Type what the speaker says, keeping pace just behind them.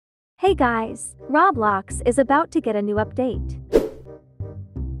Hey guys, Roblox is about to get a new update.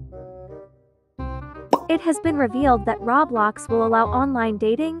 It has been revealed that Roblox will allow online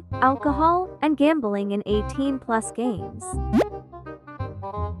dating, alcohol, and gambling in 18+ games.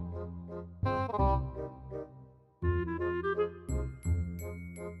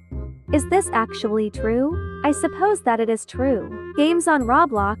 Is this actually true? I suppose that it is true. Games on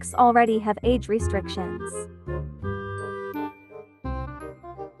Roblox already have age restrictions.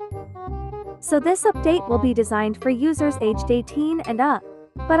 So this update will be designed for users aged 18 and up.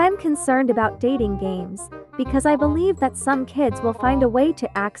 But I'm concerned about dating games, because I believe that some kids will find a way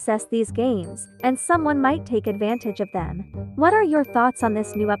to access these games, and someone might take advantage of them. What are your thoughts on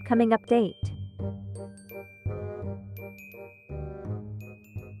this new upcoming update?